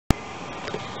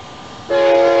Hey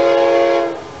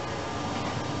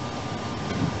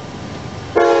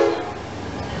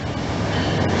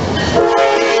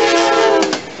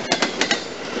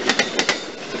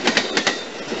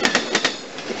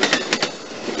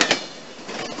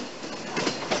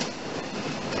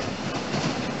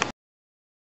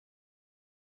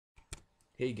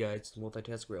guys,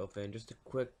 MultiTaskRailfan. Just a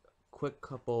quick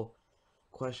couple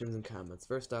questions and comments.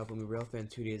 First off, when we Railfan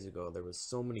 2 days ago, there was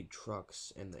so many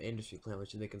trucks and the industry plant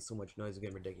which is making so much noise,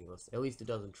 getting ridiculous. At least a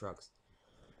dozen trucks.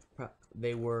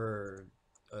 They were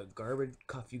a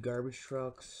few garbage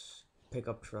trucks,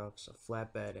 pickup trucks, a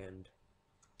flatbed, and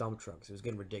dump trucks. It was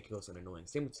getting ridiculous and annoying.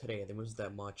 Same with today. There wasn't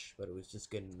that much, but it was just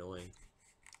getting annoying.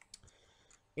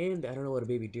 And I don't know what a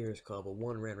baby deer is called, but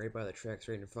one ran right by the tracks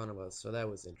right in front of us, so that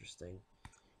was interesting.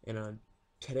 And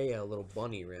today a little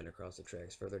bunny ran across the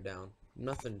tracks further down.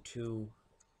 Nothing too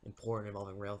important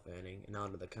involving rail fanning. And now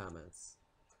into the comments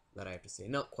that I have to say.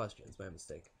 Not questions, my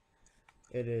mistake.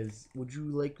 It is, would you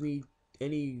like me,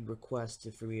 any requests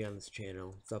for me on this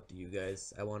channel? It's up to you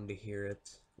guys. I wanted to hear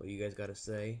it, what you guys gotta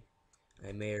say.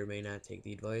 I may or may not take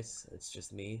the advice. It's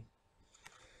just me.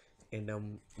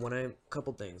 And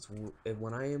couple things.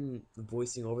 When I am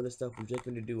voicing over this stuff, would you like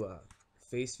me to do a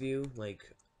face view, like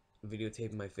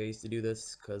videotaping my face to do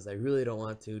this? Because I really don't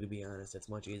want to be honest. It's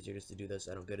much easier just to do this.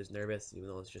 I don't get as nervous, even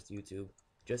though it's just YouTube,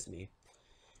 just me.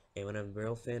 And when I'm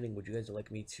rail fanning, would you guys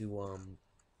like me to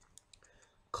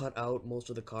cut out most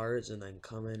of the cars and then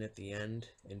come in at the end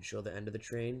and show the end of the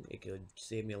train? It could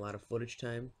save me a lot of footage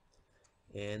time,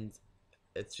 and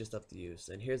it's just up to you.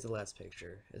 And here's the last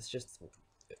picture. It's just,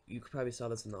 you probably saw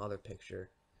this in the other picture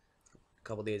a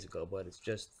couple days ago, but it's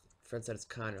just, friend said it's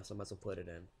Connor, so I must have put it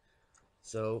in.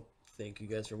 So, thank you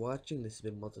guys for watching. This has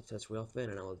been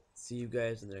MultiTaskRailfan, and I will see you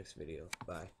guys in the next video.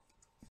 Bye.